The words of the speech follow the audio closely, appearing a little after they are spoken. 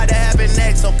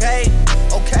okay?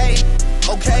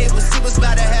 Okay, we'll see what's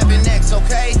about to happen next,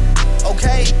 okay?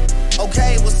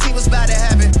 Okay, we'll see what's about to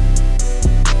happen.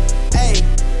 Hey,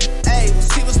 we'll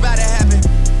see what's about to happen.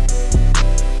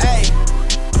 Hey,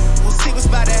 we'll see what's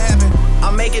about to happen.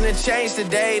 I'm making a change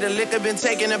today. The liquor been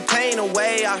taking the pain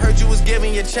away. I heard you was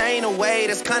giving your chain away.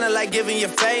 That's kinda like giving your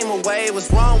fame away.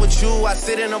 What's wrong with you? I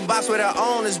sit in a box where the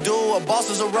owners do. A boss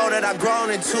is a role that I've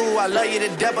grown into. I love you to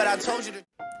death, but I told you to.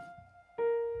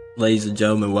 Ladies and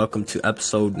gentlemen, welcome to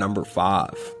episode number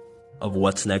 5 of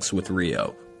What's Next with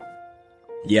Rio.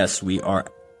 Yes, we are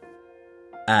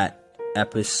at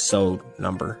episode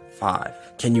number 5.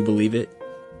 Can you believe it?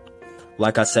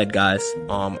 Like I said, guys,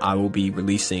 I will be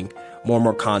releasing more and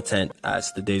more content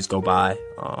as the days go by.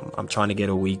 I'm trying to get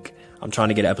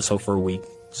an episode for a week.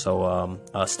 So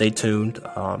stay tuned.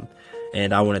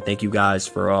 And I want to thank you guys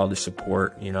for all the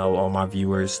support, all my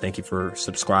viewers. Thank you for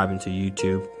subscribing to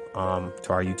YouTube,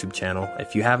 to our YouTube channel.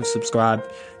 If you haven't subscribed,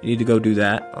 you need to go do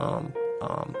that.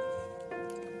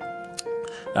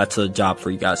 That's a job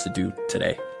for you guys to do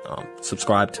today.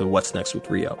 Subscribe to What's Next with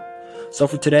Rio. So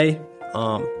for today,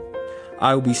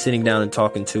 I will be sitting down and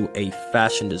talking to a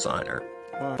fashion designer,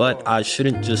 but I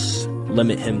shouldn't just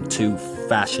limit him to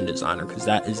fashion designer, because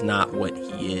that is not what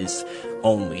he is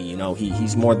only.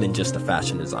 He's more than just a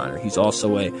fashion designer. He's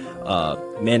also a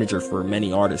manager for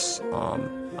many artists,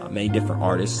 many different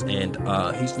artists, and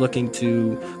he's looking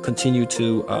to continue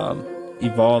to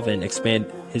evolve and expand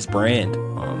his brand.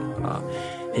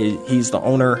 He's the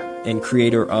owner and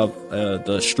creator of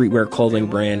the streetwear clothing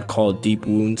brand called Deep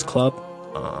Wounds Club.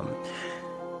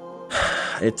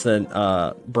 It's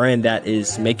a brand that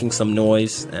is making some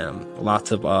noise.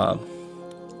 Lots of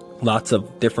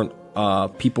different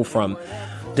people from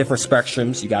different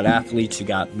spectrums. You got athletes, you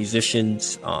got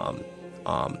musicians,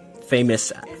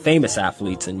 famous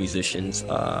athletes and musicians.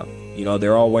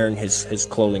 They're all wearing his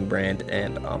clothing brand,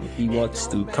 and he wants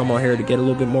to come on here to get a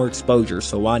little bit more exposure.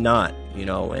 So why not?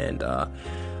 And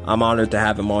I'm honored to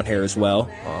have him on here as well.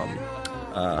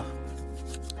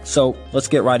 So let's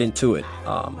get right into it.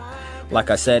 Like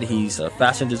I said, he's a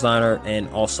fashion designer and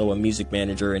also a music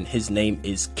manager, and his name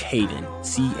is Caden,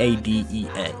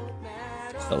 Caden.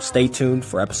 So stay tuned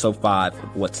for episode 5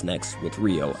 of What's Next with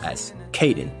Rio as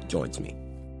Caden joins me.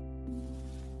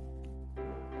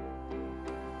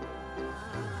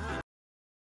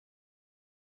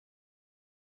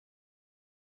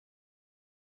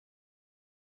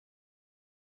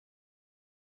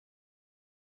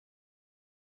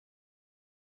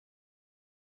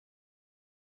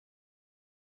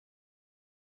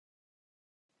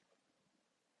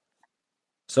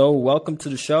 So welcome to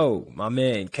the show, my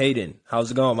man, Caden.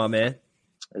 How's it going, my man?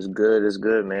 It's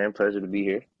good, man. Pleasure to be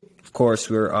here. Of course,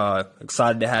 we're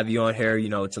excited to have you on here.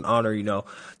 It's an honor,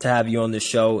 to have you on this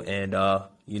show, and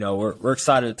we're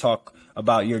excited to talk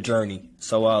about your journey.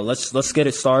 So let's get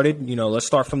it started. Let's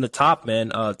start from the top,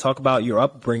 man. Talk about your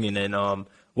upbringing and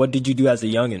what did you do as a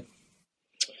youngin'?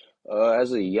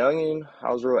 As a youngin',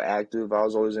 I was real active. I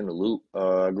was always in the loop.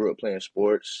 I grew up playing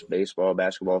sports, baseball,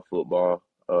 basketball, football.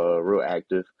 Real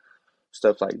active,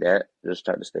 stuff like that. Just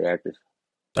try to stay active.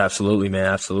 Absolutely,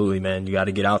 man. You got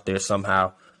to get out there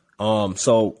somehow.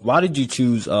 So why did you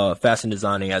choose fashion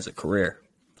designing as a career?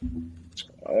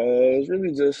 It's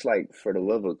really just like for the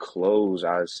love of clothes,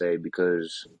 I would say,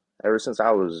 because ever since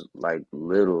I was like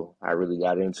little, I really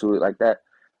got into it like that.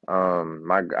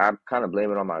 I kind of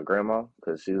blame it on my grandma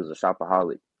because she was a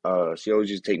shopaholic. She always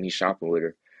used to take me shopping with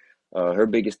her. Her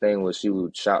biggest thing was she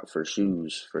would shop for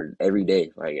shoes for every day.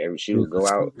 She would go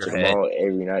out to the mall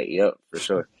every night. Yep, for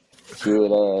sure. She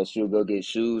would go get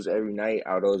shoes every night.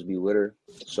 I would always be with her.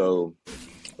 So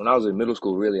when I was in middle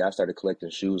school, really, I started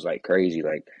collecting shoes like crazy.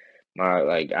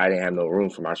 I didn't have no room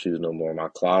for my shoes no more. My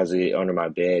closet, under my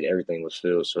bed, everything was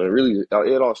filled. So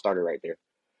it all started right there.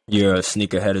 You're a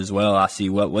sneakerhead as well. I see.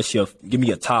 Give me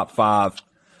your top five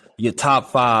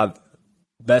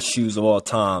best shoes of all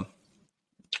time.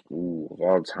 Ooh, of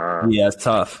all time. Yeah, it's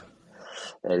tough.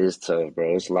 That is tough,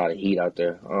 bro. It's a lot of heat out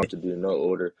there. I don't have to do no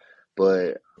order,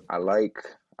 but I like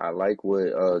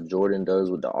what Jordan does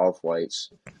with the off-whites.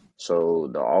 So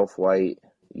the off-white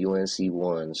UNC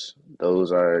ones,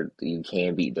 you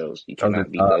can't beat those. You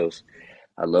cannot beat those.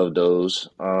 I love those.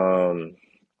 And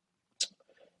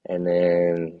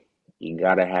then you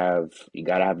gotta have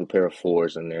a pair of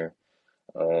 4s in there.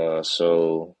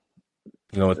 So.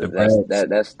 With the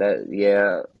that's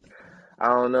yeah. I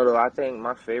don't know though. I think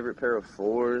my favorite pair of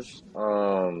 4s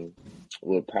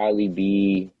would probably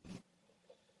be.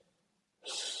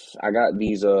 I got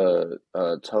these I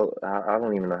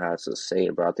don't even know how to say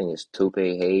it, bro. I think it's Toupe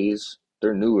Haze.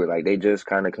 They're newer, like they just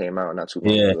kind of came out not too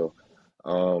long ago.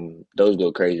 Those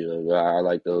go crazy though. I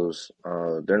like those.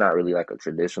 They're not really like a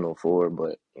traditional four,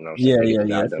 but you know what I'm saying, Yeah, they get yeah, the yeah.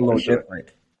 job It's a done for little sure.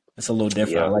 different. It's a little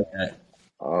different. I Yeah. like that.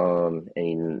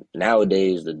 And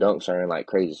nowadays the dunks are in like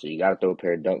crazy, so you gotta throw a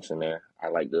pair of dunks in there. I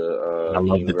like I the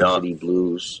love the dunk. university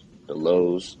blues, the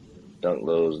lows, dunk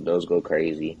lows. Those go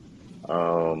crazy.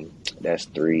 That's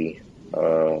three.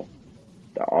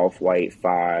 The off white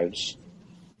fives,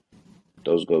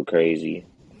 those go crazy.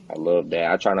 I love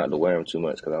that. I try not to wear them too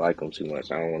much because I like them too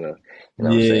much. I don't want to, you know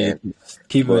what I'm Yeah, saying?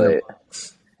 keep it in the But box.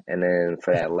 and then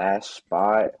for that last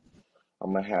spot,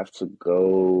 I'm gonna have to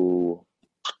go.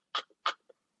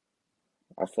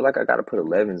 I feel like I gotta put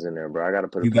 11s in there, bro. I gotta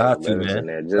put a You pair of got to, 11s in man.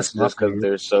 there That's my just because favorite.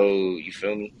 they're so. You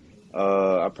feel me?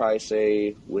 I probably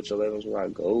say which 11s will I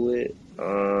go with?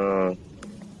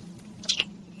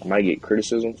 I might get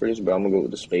criticism for this, but I'm gonna go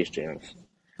with the Space Jams.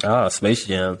 Ah, Space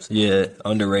Jams. Yeah,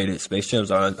 underrated. Space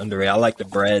Jams are underrated. I like the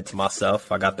breads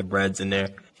myself. I got the breads in there.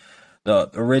 The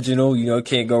original,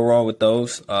 can't go wrong with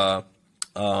those.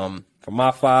 For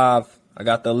my five, I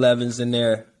got the 11s in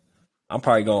there. I'm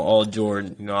probably going all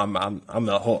Jordan. I'm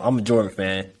a Jordan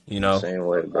fan. Same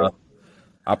way, Uh, bro.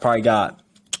 I probably got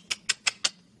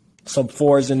some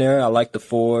fours in there. I like the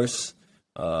fours.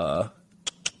 Uh,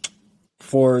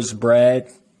 Fours bread.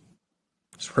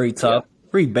 It's pretty Yeah, tough.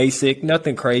 Pretty basic.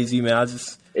 Nothing crazy, man.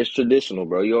 it's traditional,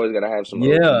 bro. You always gotta have some OG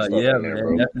Yeah, stuff yeah, in there, man,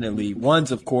 bro. definitely.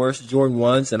 Ones, of course, Jordan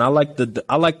ones, and I like the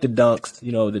dunks.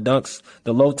 The dunks,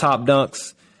 the low top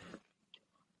dunks,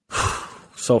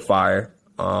 so fire.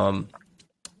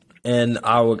 And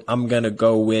I'm gonna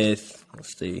go with,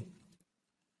 let's see,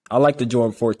 I like the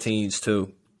Jordan 14s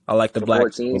too. I like the The black.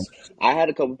 14s, I had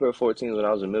a couple pair of 14s when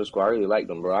I was in middle school. I really liked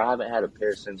them, bro. I haven't had a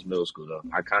pair since middle school though.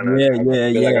 Yeah, I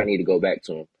yeah, feel like I yeah, need to go back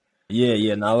to them. yeah,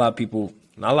 yeah. Not a lot of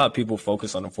people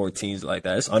focus on the 14s like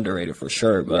that. It's underrated for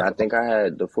sure, Yeah, but I think I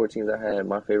had the 14s. I had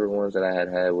my favorite ones that I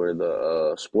had were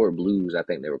the Sport Blues. I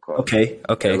think they were called. okay, They're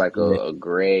okay, like yeah. a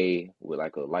gray with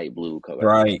like a light blue color.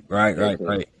 Right, right, Very right, clean.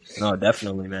 right. No,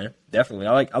 definitely, man. Definitely.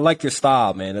 I like your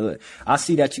style, man. I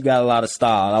see that you got a lot of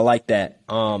style. I like that.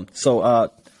 So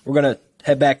we're gonna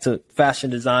head back to fashion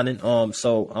designing.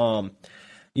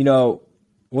 You know,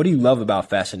 what do you love about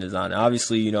fashion design?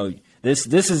 Obviously, this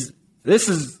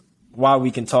is why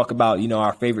we can talk about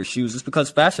our favorite shoes. It's because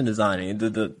fashion designing,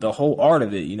 the whole art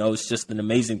of it, it's just an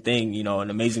amazing thing, an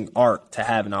amazing art to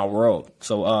have in our world.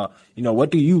 So,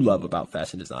 what do you love about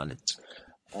fashion designing?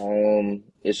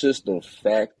 It's just the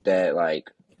fact that like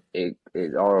it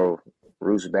all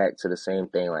roots back to the same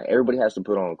thing. Like everybody has to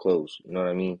put on clothes. You know what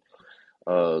I mean?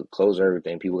 Clothes are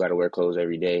everything. People got to wear clothes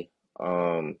every day.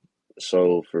 Um,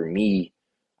 so for me,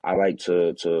 I like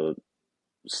to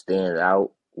stand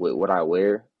out with what I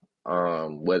wear.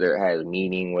 Whether it has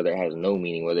meaning, whether it has no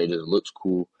meaning, whether it just looks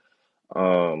cool.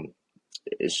 Um,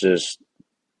 it's just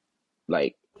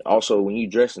like also when you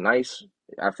dress nice,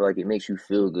 I feel like it makes you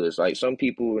feel good. It's like some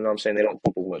people, you know what I'm saying, they don't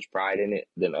put much pride in it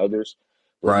than others.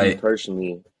 But me Right.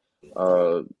 personally,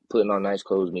 uh, putting on nice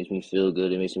clothes makes me feel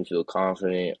good. It makes me feel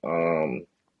confident. And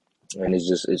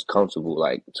it's comfortable,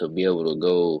 like to be able to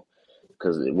go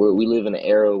because we live in an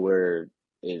era where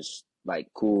it's like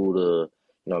cool to, you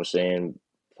know what I'm saying,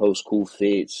 post cool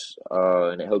fits,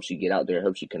 and it helps you get out there, it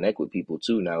helps you connect with people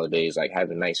too nowadays, like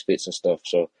having nice fits and stuff.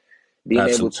 So being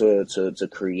able Absolutely. to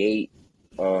create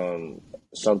um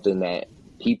something that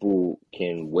people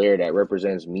can wear that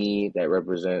represents me, that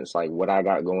represents like what I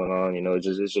got going on,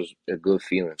 it's just a good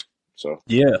feeling. So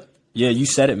Yeah. Yeah, you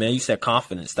said it, man. You said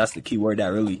confidence. That's the key word that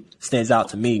really stands out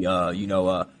to me.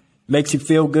 Makes you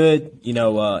feel good,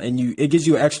 and it gives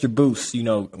you an extra boost,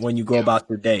 when you go about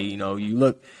your day.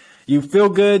 You feel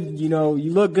good, you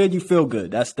look good, you feel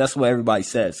good. That's what everybody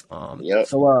says. yep.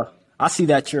 I see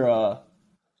that you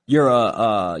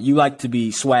like to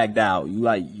be swagged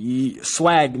out.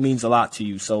 Swag means a lot to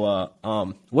you. So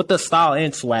what does style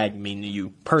and swag mean to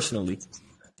you personally?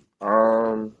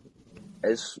 um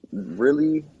it's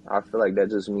really, I feel like that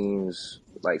just means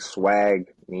like swag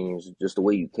means just the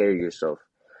way you carry yourself.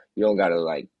 You don't gotta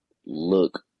like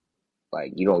look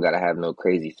like you don't gotta have no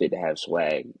crazy fit to have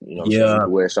swag. You know what I'm saying? You Yeah.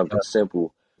 can wear something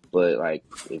simple, but like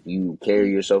if you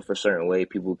carry yourself a certain way,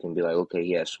 people can be like, okay,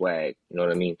 he has swag. You know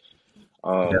what I mean?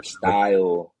 Definitely.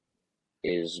 Style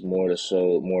is more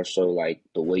so like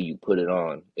the way you put it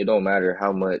on. It don't matter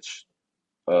how much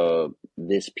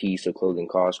this piece of clothing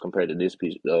costs compared to this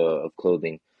piece of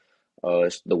clothing.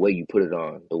 It's the way you put it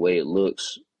on, the way it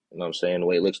looks. You know what I'm saying? The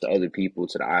way it looks to other people,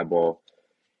 to the eyeball.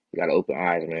 You gotta open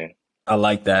eyes, man. I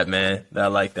like that, man. I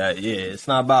like that. Yeah, it's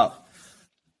not about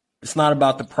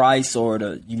the price or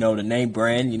the name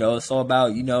brand. It's all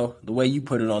about the way you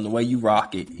put it on, the way you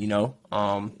rock it.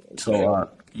 So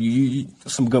Fact.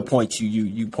 some good points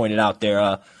you pointed out there.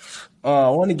 I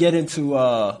want to get into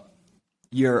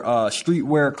your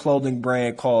streetwear clothing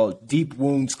brand called Deep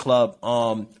Wounds Club.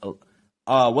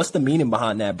 What's the meaning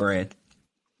behind that brand?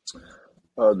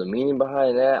 The meaning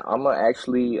behind that, I'm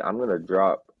gonna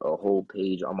drop a whole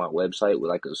page on my website with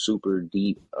like a super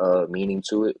deep meaning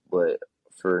to it. But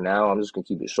for now, I'm just gonna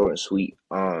keep it short and sweet.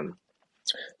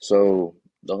 So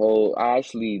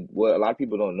what a lot of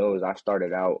people don't know is I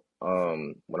started out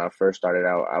when I first started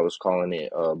out, I was calling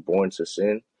it Born to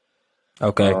Sin.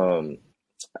 Okay, Um,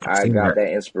 I've I seen got that.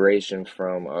 that inspiration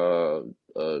from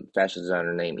a fashion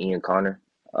designer named Ian Connor.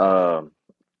 Um,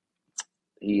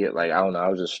 he like I don't know, I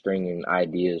was just stringing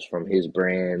ideas from his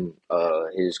brand,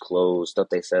 his clothes, stuff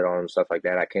they said on him, stuff like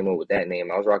that. I came up with that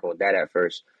name. I was rocking with that at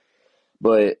first,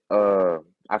 but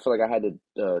I feel like I had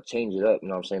to change it up. You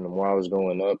know what I'm saying? The more I was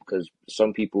going up, because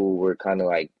some people were kind of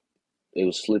like it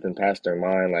was slipping past their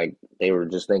mind, like they were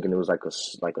just thinking it was like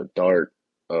like a dark,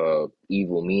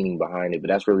 evil meaning behind it. But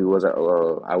that's really wasn't.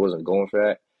 I wasn't going for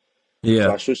that. So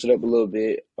Yeah, I switched it up a little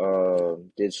bit,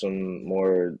 did some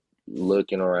more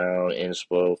looking around,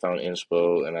 inspo, found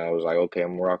inspo, and I was like, okay,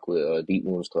 I'm gonna rock with Deep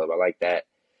Wounds Club. I like that.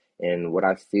 And what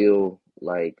I feel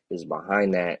like is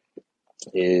behind that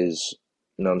is,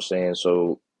 you know what I'm saying?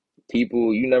 So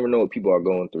people, you never know what people are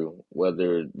going through.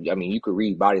 Whether, I mean, you could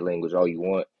read body language all you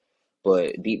want,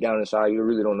 but deep down inside, you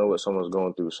really don't know what someone's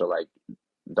going through. So like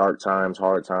dark times,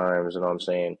 hard times, you know what I'm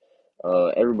saying?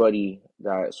 Everybody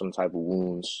got some type of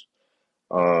wounds.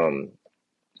 Um,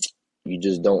 you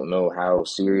just don't know how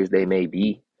serious they may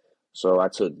be. So I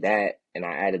took that and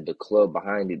I added the club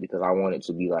behind it because I want it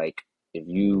to be like, if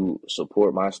you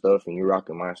support my stuff and you're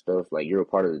rocking my stuff, like you're a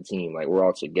part of the team. Like we're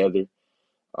all together.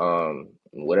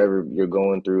 Whatever you're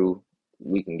going through,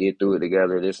 we can get through it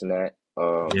together, this and that.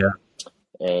 yeah,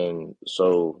 And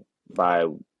so by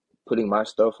putting my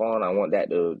stuff on, I want that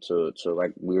to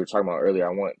like we were talking about earlier,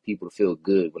 I want people to feel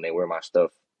good when they wear my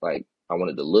stuff. Like I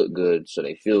want it to look good so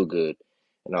they feel good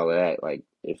and all of that. Like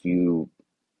if you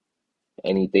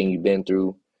anything you've been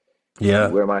through, you yeah.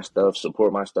 wear my stuff,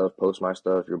 support my stuff, post my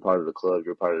stuff, you're part of the club,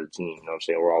 you're part of the team. You know what I'm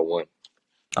saying? We're all one.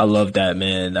 I love that,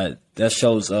 man. That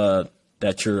shows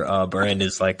that your brand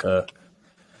is like a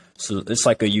so it's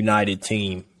like a united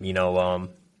team.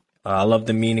 I love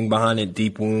the meaning behind it.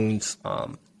 Deep wounds.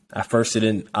 At first, it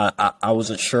didn't. I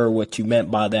wasn't sure what you meant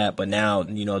by that, but now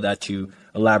that you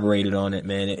elaborated on it,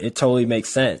 man, it totally makes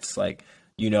sense. Like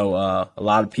a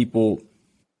lot of people,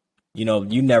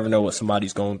 you never know what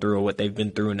somebody's going through or what they've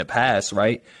been through in the past,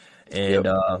 right? And Yep.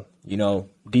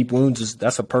 deep wounds is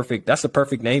that's a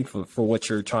perfect name for what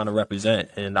you're trying to represent,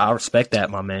 and I respect that,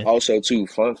 my man. Also, too,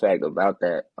 fun fact about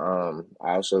that.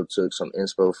 I also took some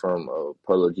inspo from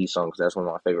Polo G song because that's one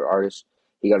of my favorite artists.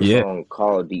 He got a Yeah, song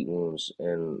called Deep Wounds,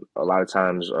 and a lot of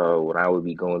times, when I would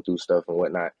be going through stuff and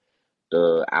whatnot,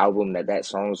 the album that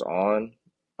song's on,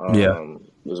 yeah,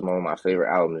 was one of my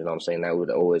favorite albums. You know what I'm saying? That would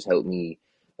always help me,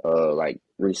 like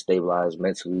restabilize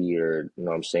mentally, or you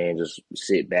know what I'm saying, just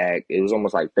sit back. It was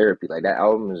almost like therapy. Like that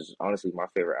album is honestly my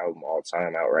favorite album all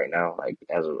time out right now. Like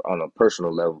on a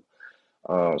personal level.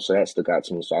 So that stuck out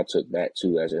to me. So I took that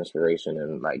too as inspiration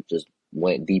and like just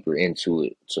went deeper into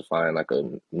it to find like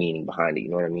a meaning behind it. You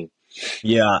know what I mean?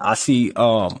 yeah. I see.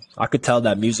 I could tell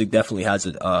that music definitely has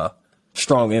a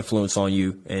strong influence on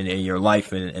you and in your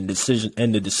life and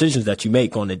the decisions that you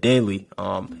make on the daily.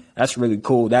 That's really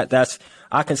cool. That's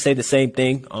I can say the same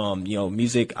thing.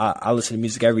 Music. I listen to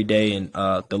music every day, and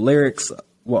the lyrics.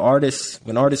 When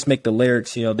artists make the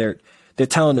lyrics, they're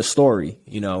telling a story.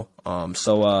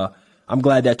 So I'm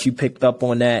glad that you picked up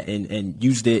on that and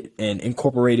used it and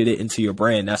incorporated it into your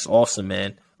brand. That's awesome,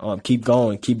 man. Keep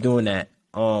going, keep doing that.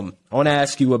 I want to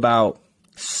ask you about,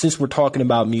 since we're talking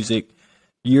about music,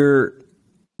 you're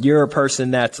you're a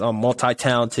person that's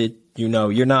multi-talented.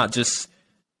 You're not just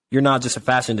a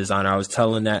fashion designer. I was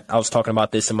talking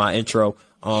about this in my intro.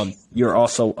 You're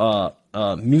also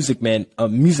a music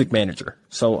manager.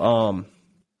 So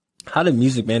how did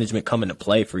music management come into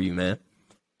play for you, man?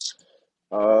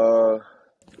 Uh,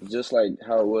 just like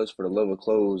how it was for the love of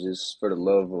clothes, it's for the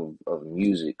love of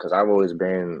music. Cause I've always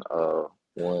been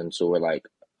one to where like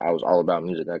I was all about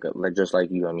music, like just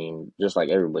like you. I mean, just like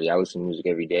everybody, I listen to music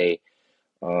every day.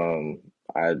 Um,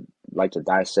 I like to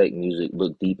dissect music,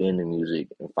 look deep into music,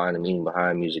 and find the meaning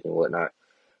behind music and whatnot.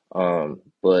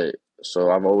 But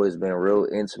so I've always been real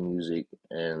into music,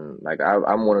 and like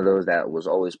I'm one of those that was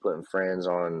always putting friends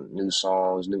on new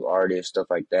songs, new artists, stuff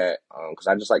like that. Because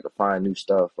I just like to find new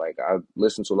stuff. Like I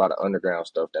listen to a lot of underground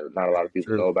stuff that not a lot of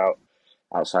people True. know about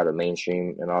outside of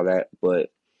mainstream and all that. But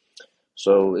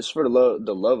so it's for the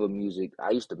love of music.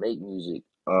 I used to make music.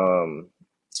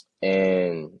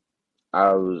 and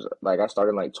I started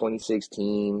in like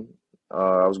 2016.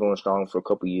 I was going strong for a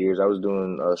couple years. I was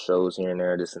doing shows here and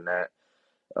there, this and that.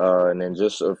 And then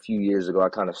just a few years ago, I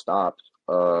kind of stopped.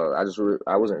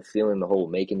 I wasn't feeling the whole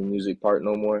making the music part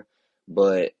no more,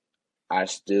 but I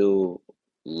still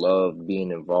love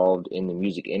being involved in the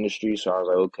music industry. So I was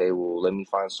like, okay, well, let me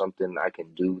find something I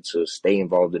can do to stay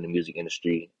involved in the music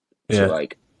industry to Yeah.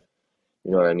 like,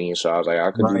 you know what I mean? So I was like,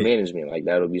 I could do Right. management. Like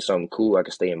that'll be something cool. I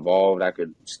could stay involved. I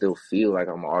could still feel like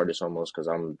I'm an artist almost because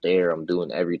I'm there. I'm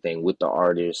doing everything with the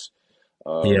artist.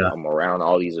 Yeah. I'm around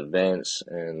all these events,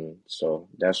 and so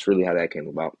that's really how that came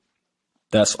about.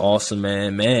 That's awesome,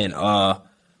 man. Man,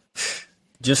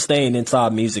 just staying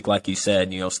inside music, like you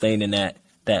said, staying in that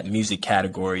music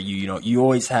category, you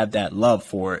always have that love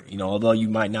for it. Although you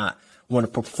might not want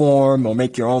to perform or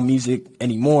make your own music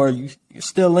anymore, you're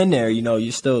still in there.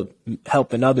 You're still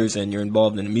helping others, and you're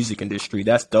involved in the music industry.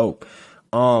 That's dope.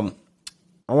 I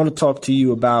want to talk to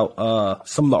you about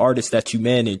some of the artists that you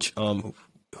manage.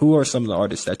 Who are some of the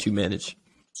artists that you manage?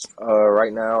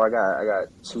 Right now, I got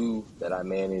two that I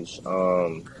manage.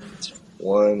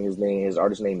 One, his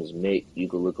artist name is Mick. You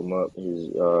can look him up.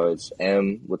 It's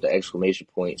M with the exclamation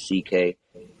point CK,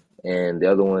 and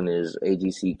the other one is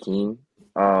AGC Keen.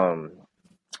 Um,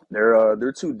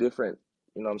 they're two different.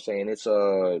 You know what I'm saying? It's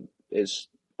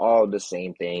all the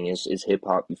same thing. It's hip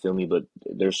hop. You feel me? But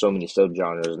there's so many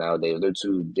subgenres nowadays. They're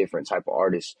two different type of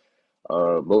artists.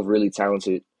 Both really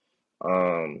talented.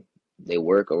 They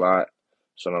work a lot.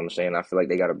 So you know what I'm saying, I feel like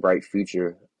they got a bright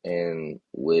future. And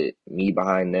with me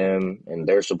behind them and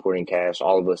their supporting cast,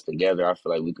 all of us together, I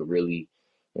feel like we could really,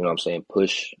 you know what I'm saying,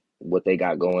 push what they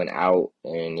got going out.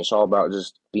 And it's all about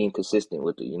just being consistent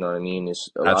with it. You know what I mean? It's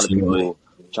a lot of Absolutely. people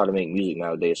try to make music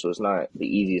nowadays, so it's not the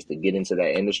easiest to get into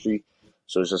that industry.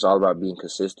 So it's just all about being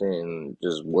consistent and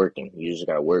just working. You just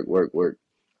gotta work, work, work.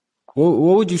 What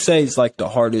would you say is like the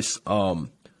hardest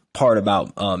part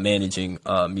about managing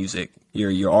music?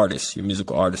 Your artists, your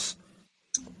musical artists.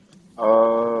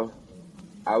 Uh,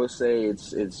 I would say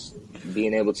it's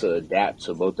being able to adapt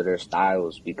to both of their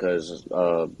styles because,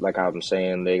 like I'm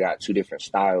saying, they got two different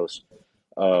styles.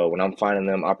 When I'm finding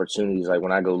them opportunities, like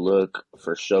when I go look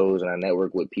for shows and I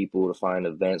network with people to find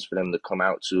events for them to come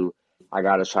out to, I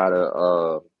gotta try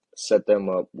to set them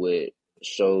up with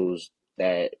shows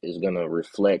that is gonna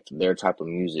reflect their type of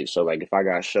music. So like if I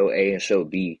got show A and show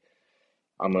B,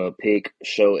 I'm gonna pick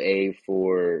show A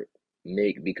for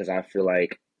Nick because I feel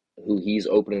like who he's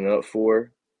opening up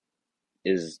for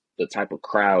is the type of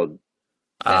crowd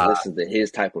that Ah, listens to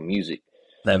his type of music.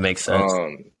 that makes sense.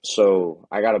 So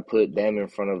I gotta put them in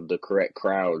front of the correct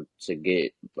crowd to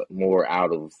get more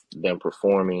out of them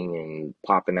performing and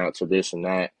popping out to this and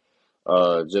that,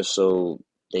 just so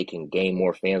they can gain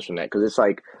more fans from that. Because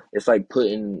it's like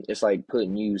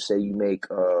putting you, say you make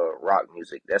rock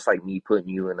music. That's like me putting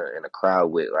you in a crowd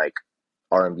with like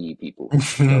R&B people.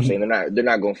 You know what I'm saying? They're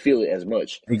not gonna feel it as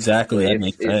much. Exactly, But that if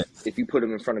makes if sense. if you put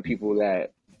them in front of people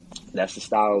that's the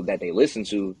style that they listen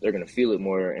to, they're gonna feel it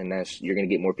more, and that's you're gonna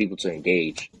get more people to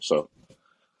engage. So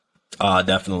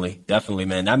Definitely, definitely,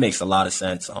 man. That makes a lot of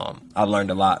sense. I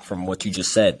learned a lot from what you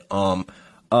just said.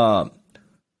 Uh,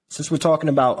 since we're talking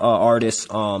about artists,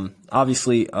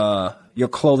 obviously, your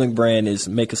clothing brand is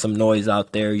making some noise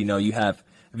out there. You have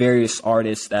various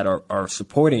artists that are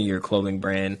supporting your clothing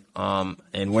brand,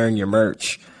 and wearing your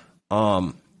merch.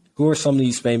 Who are some of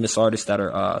these famous artists that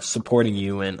are supporting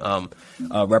you and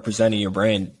representing your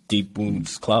brand, Deep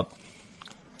Wounds Club?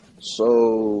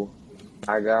 so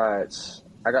I got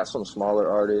I got some smaller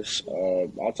artists.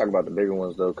 I'll talk about the bigger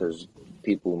ones though, because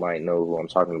people might know who I'm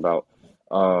talking about.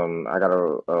 I got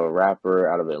a rapper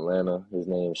out of Atlanta. His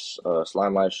name's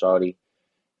Slime Life Shawty.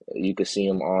 You can see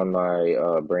him on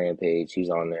my brand page. He's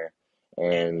on there.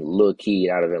 And Lil Key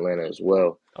out of Atlanta as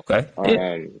well. Okay.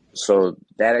 Yeah. So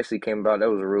that actually came about. That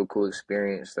was a real cool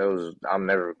experience. I'm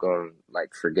never going to like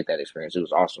forget that experience. It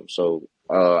was awesome. So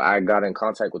I got in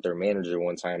contact with their manager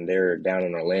one time. They're down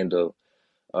in Orlando,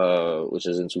 which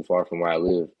isn't too far from where I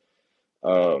live.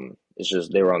 It's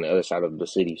just they were on the other side of the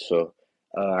city. So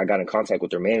I got in contact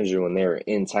with their manager when they were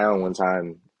in town one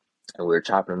time, and we were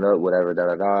chopping it up, whatever, da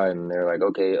da da. And they're like,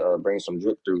 okay, bring some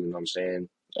drip through. You know what I'm saying?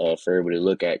 For everybody to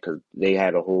look at, because they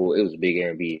had a whole. It was a big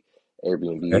Airbnb.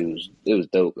 Airbnb. Okay. It was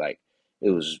dope. Like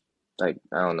it was like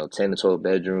I don't know, 10 to 12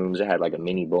 bedrooms. It had like a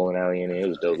mini bowling alley in it. It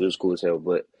was dope. It was cool as hell.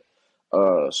 But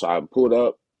so I pulled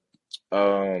up,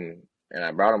 and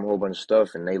I brought them a whole bunch of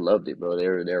stuff, and they loved it, bro. They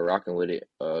were rocking with it.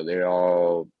 They're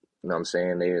all, you know what I'm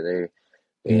saying? They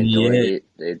enjoyed Yeah. it.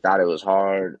 They thought it was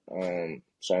hard.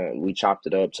 So we chopped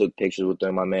it up, took pictures with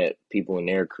them. I met people in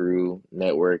their crew,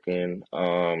 networking.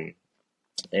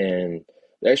 and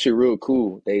they're actually real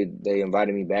cool. They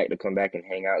invited me back to come back and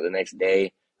hang out the next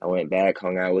day. I went back,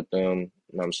 hung out with them.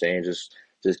 You know what I'm saying?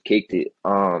 Just kicked it.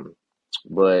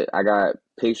 But I got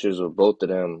pictures of both of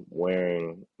them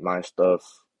wearing my stuff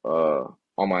on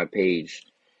my page.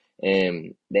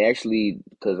 And they actually,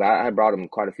 because I brought them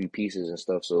quite a few pieces and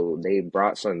stuff, so they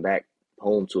brought some back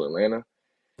home to Atlanta.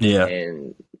 Yeah.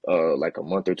 And like a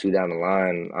month or two down the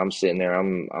line, I'm sitting there,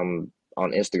 I'm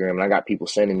on Instagram, and I got people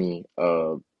sending me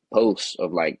posts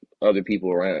of like other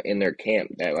people around in their camp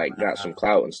that like got some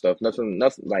clout and stuff. Nothing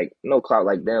like no clout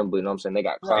like them, but you know what I'm saying? They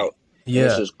got Right. clout. And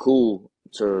it's Yeah. just cool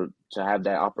to have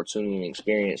that opportunity and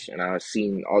experience. And I've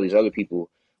seen all these other people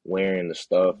wearing the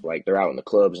stuff, like they're out in the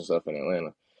clubs and stuff in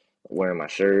Atlanta, wearing my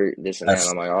shirt, this and that. And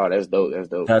That's I'm like, oh, that's dope. That's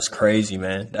dope. that's crazy,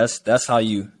 man. That's how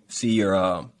you see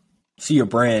your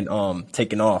brand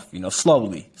taking off,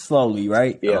 slowly,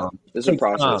 right? Yeah, it's a Takes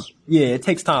time. process. Yeah, it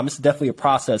takes time. It's definitely a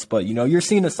process, but you're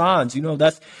seeing the signs.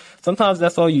 That's sometimes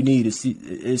that's all you need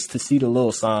is to see the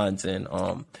little signs, and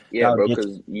Yeah, that'll bro, get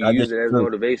because you that'll get use it you as through.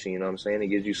 motivation, you know what I'm saying? It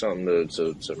gives you something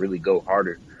to really go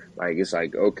harder. Like, it's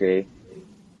like, okay,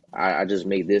 I just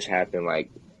made this happen. Like,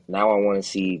 now I want to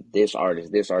see this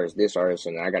artist, this artist, this artist,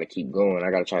 and I got to keep going.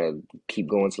 I got to try to keep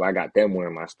going till I got them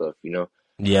wearing my stuff, you know?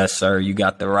 Yes, sir. You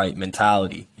got the right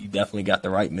mentality. You definitely got the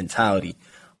right mentality.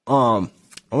 I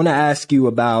want to ask you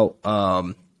about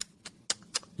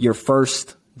your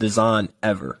first design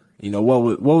ever.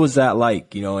 What was that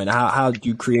like? And how did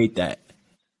you create that?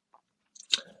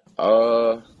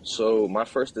 So my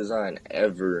first design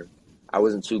ever, I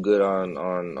wasn't too good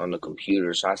on the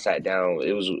computer, so I sat down.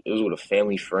 It was with a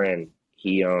family friend.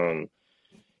 He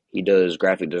does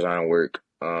graphic design work.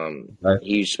 Right.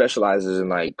 He specializes in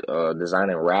like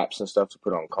designing wraps and stuff to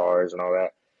put on cars and all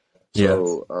that. Yeah.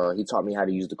 So he taught me how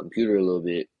to use the computer a little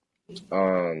bit.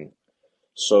 Um,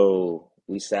 so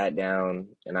we sat down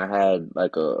and I had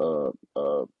like a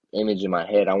image in my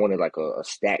head. I wanted like a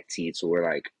stack tee to where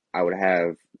like I would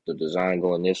have the design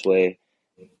going this way.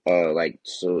 Like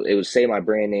so it would say my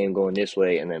brand name going this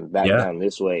way and then back Yeah. down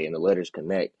this way and the letters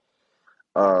connect.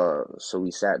 So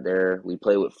we sat there, we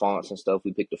played with fonts and stuff.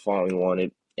 We picked the font we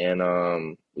wanted,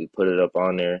 and we put it up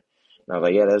on there. And I was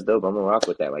like, yeah, that's dope. I'm gonna rock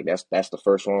with that. Like that's the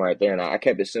first one right there. And I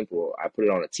kept it simple. I put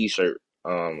it on a t-shirt.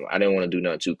 I didn't want to do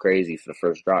nothing too crazy for the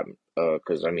first drop.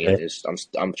 Because I mean, Yeah.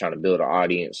 I'm trying to build an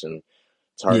audience and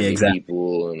Yeah. target Exactly.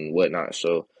 people and whatnot.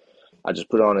 So I just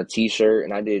put it on a t-shirt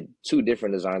and I did two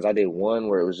different designs. I did one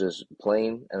where it was just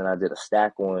plain, and then I did a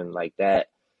stack one like that.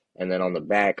 And then on the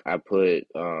back, I put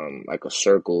like a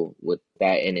circle with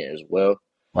that in it as well.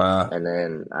 Wow. And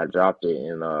then I dropped it,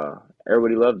 and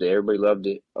everybody loved it. Everybody loved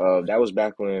it. That was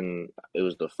back when it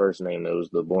was the first name. It was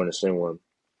the Born to Sin one.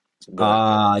 But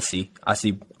Ah, I see. I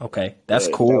see. Okay, that's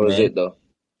yeah, that cool, was man. it though.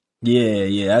 Yeah.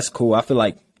 Yeah. That's cool. I feel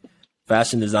like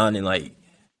fashion designing, like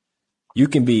you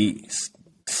can be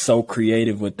so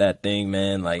creative with that thing,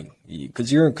 man. Like,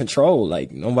 because you're in control.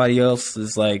 Like nobody else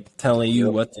is like telling you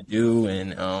Yep. what to do,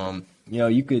 and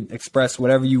you could express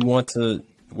whatever you want to,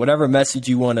 whatever message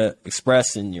you want to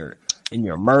express in your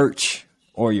merch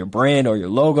or your brand or your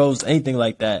logos, anything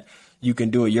like that. You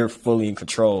can do it. You're fully in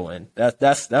control, and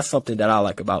that's something that I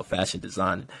like about fashion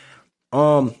design.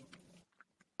 Um,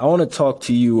 I want to talk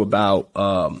to you about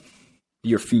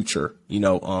your future.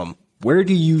 Where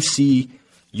do you see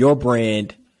your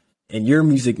brand and your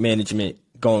music management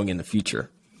going in the future?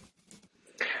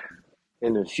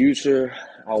 In the future,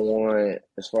 I want,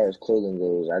 as far as clothing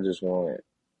goes, I just want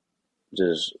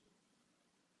just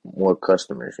more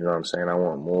customers. You know what I'm saying? I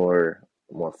want more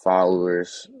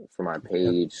followers for my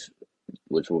page,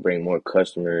 which will bring more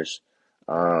customers.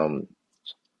 Um,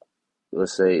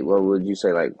 let's say, what would you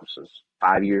say, like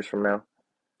 5 years from now?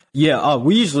 Yeah,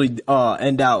 we usually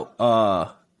end out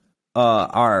our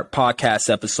podcast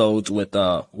episodes with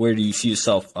where do you see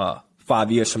yourself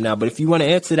 5 years from now? But if you want to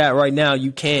answer that right now,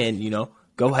 you can.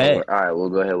 Go All ahead. right, we'll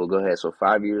go ahead. We'll go ahead. So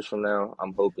 5 years from now,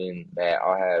 I'm hoping that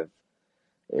I'll have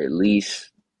at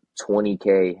least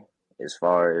 20K as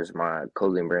far as my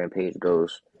clothing brand page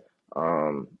goes.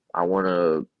 I want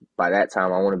to, by that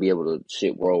time, I want to be able to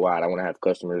ship worldwide. I want to have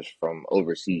customers from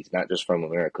overseas, not just from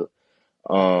America.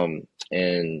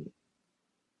 And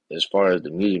as far as the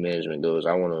music management goes,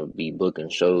 I want to be booking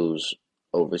shows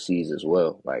overseas as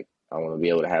well. Like I want to be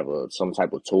able to have some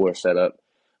type of tour set up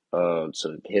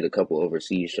to hit a couple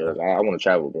overseas shows. I want to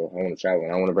travel, bro. I want to travel,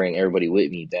 and I want to bring everybody with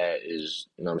me that is,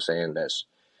 you know what I'm saying, that's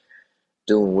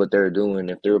doing what they're doing.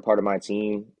 If they're a part of my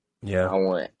team, Yeah, I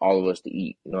want all of us to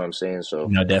eat. You know what I'm saying? So I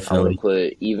want to definitely.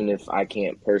 put, even if I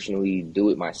can't personally do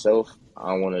it myself,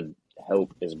 I want to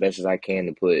help as best as I can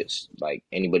to put like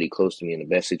anybody close to me in the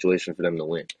best situation for them to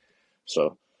win.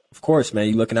 So. Of course, man,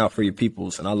 you're looking out for your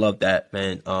peoples, and I love that,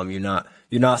 man.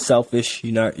 You're not selfish.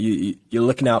 You're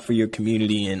looking out for your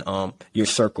community and your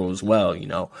circle as well.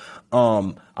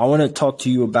 I want to talk to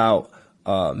you about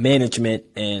management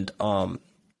and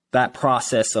that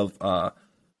process of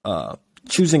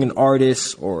choosing an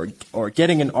artist or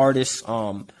getting an artist.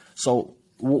 So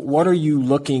what are you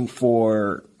looking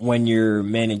for when you're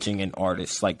managing an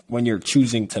artist? Like when you're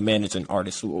choosing to manage an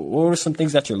artist, what are some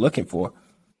things that you're looking for?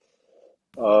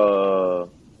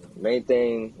 Main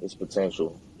thing is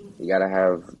potential. You gotta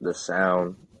have the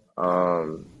sound.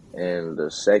 And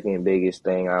the second biggest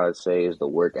thing I would say is the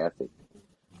work ethic.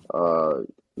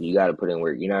 You gotta put in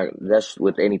work. That's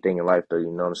with anything in life though, you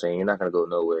know what I'm saying? You're not gonna go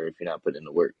nowhere if you're not putting in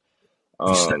the work.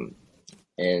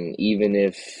 And even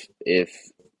if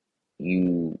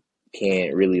you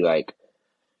can't really like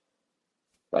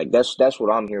that's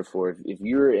what I'm here for. If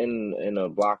you're in a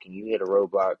block and you hit a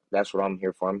roadblock, that's what I'm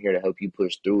here for. I'm here to help you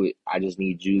push through it. I just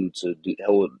need you to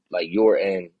hold like your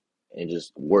end and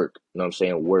just work. You know what I'm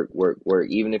saying? Work.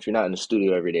 Even if you're not in the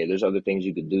studio every day, there's other things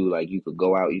you could do. Like you could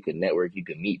go out, you could network, you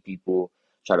could meet people,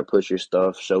 try to push your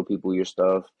stuff, show people your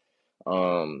stuff.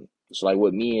 It's like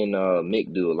what me and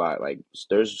Mick do a lot. Like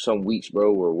there's some weeks,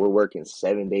 bro, where we're working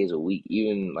 7 days a week.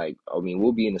 Even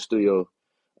we'll be in the studio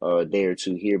a day or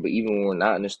two here, but even when we're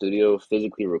not in the studio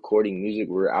physically recording music,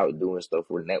 we're out doing stuff.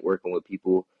 We're networking with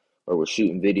people, or we're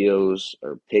shooting videos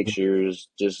or pictures.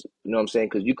 Just, you know what I'm saying?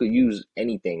 Because you could use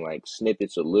anything like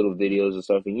snippets of little videos and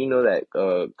stuff, and you know that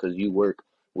because you work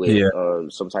with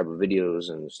some type of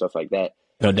videos and stuff like that.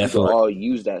 No, definitely. You could all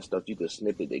use that stuff. You could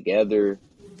snip it together,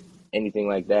 anything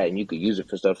like that, and you could use it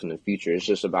for stuff in the future. It's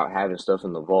just about having stuff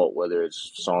in the vault, whether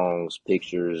it's songs,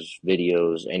 pictures,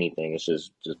 videos, anything. It's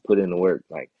just put in the work.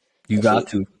 Like you got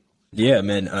to, yeah,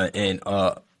 man. And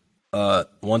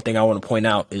one thing I want to point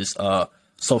out is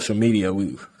social media.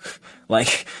 We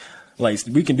like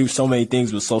we can do so many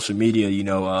things with social media.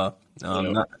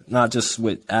 Not just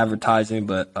with advertising,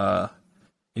 but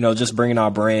just bringing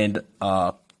our brand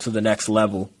to the next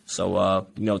level. So,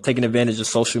 taking advantage of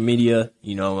social media,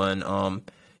 and,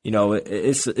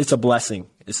 it's a blessing.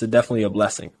 It's definitely a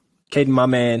blessing. Caden, my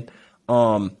man,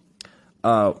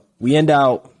 we end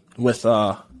out with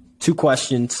 2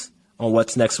 questions on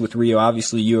what's next with Rio.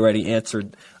 Obviously, you already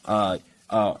answered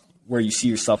where you see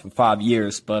yourself in 5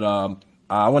 years, but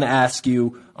I want to ask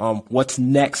you what's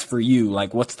next for you?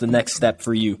 Like, what's the next step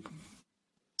for you?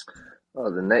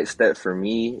 The next step for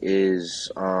me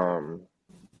is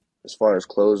as far as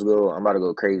clothes go, I'm about to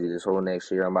go crazy this whole next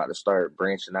year. I'm about to start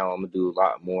branching out. I'm going to do a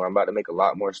lot more. I'm about to make a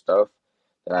lot more stuff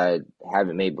that I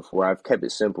haven't made before. I've kept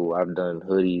it simple. I've done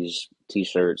hoodies,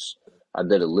 T-shirts. I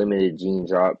did a limited jean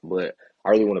drop, but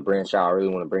I really want to branch out. I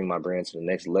really want to bring my brand to the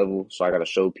next level. So I got to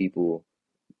show people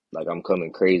like I'm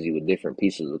coming crazy with different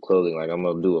pieces of clothing. Like I'm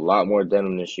going to do a lot more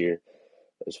denim this year.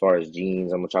 As far as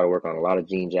jeans, I'm going to try to work on a lot of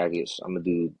jean jackets. I'm going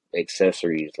to do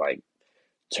accessories like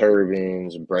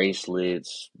turbans,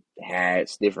 bracelets,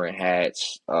 hats, different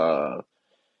hats,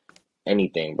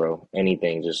 anything, bro.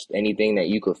 Anything, just anything that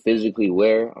you could physically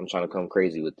wear. I'm trying to come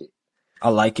crazy with it. I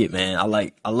like it, man.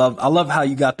 I love how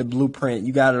you got the blueprint.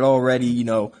 You got it already,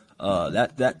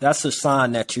 that's a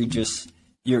sign that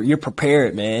you're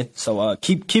prepared, man. So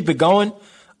keep it going.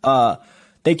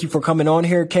 Thank you for coming on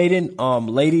here, Caden.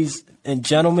 Ladies and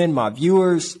gentlemen, my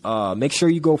viewers, make sure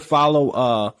you go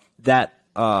follow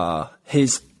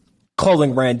his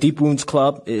clothing brand, Deep Wounds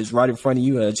Club, is right in front of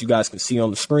you, as you guys can see on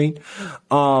the screen.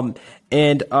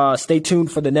 And stay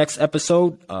tuned for the next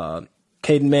episode.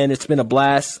 Caden, man, it's been a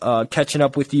blast catching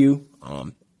up with you.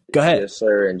 Go ahead. Yes,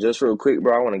 sir. And just real quick,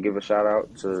 bro, I want to give a shout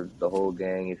out to the whole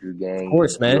gang. If you're gang, of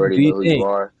course, man. You already know who you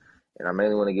are. And I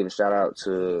mainly want to give a shout out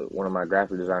to one of my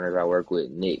graphic designers I work with,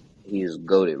 Nick. He is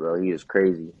goated, bro. He is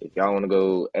crazy. If y'all want to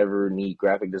go ever need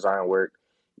graphic design work,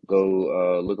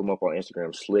 go look him up on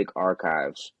Instagram, Slick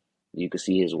Archives. You can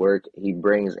see his work. He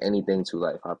brings anything to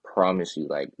life. I promise you.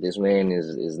 Like, this man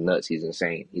is nuts. He's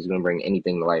insane. He's going to bring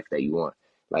anything to life that you want.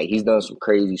 Like, he's done some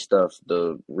crazy stuff.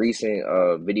 The recent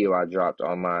video I dropped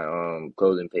on my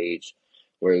clothing page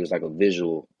where it was like a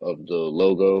visual of the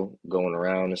logo going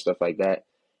around and stuff like that.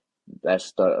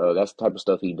 That's the type of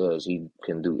stuff he does. He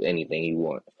can do anything he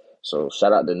wants. So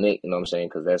shout out to Nick, you know what I'm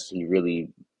saying? Because he really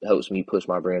helps me push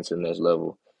my brand to the next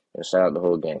level. And shout out the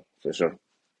whole gang, for sure.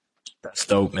 That's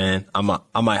dope, man. I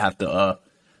might have to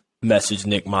message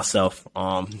Nick myself.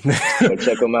 Go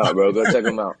check him out, bro. Go check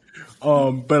him out.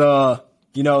 But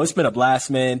it's been a blast,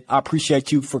 man. I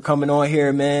appreciate you for coming on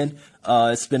here, man.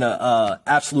 It's been a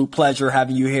absolute pleasure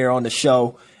having you here on the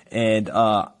show, and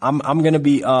I'm gonna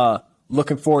be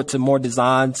looking forward to more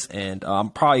designs, and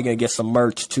I'm probably gonna get some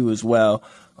merch too as well.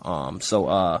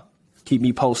 So keep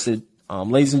me posted.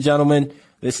 Ladies and gentlemen,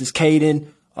 this is Caden.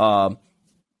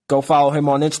 Go follow him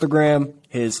on Instagram.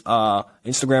 His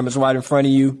Instagram is right in front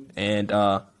of you. And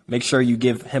make sure you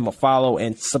give him a follow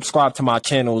and subscribe to my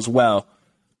channel as well.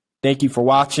 Thank you for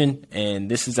watching. And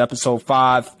this is episode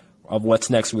 5 of What's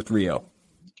Next with Rio.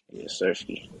 Yes, sir.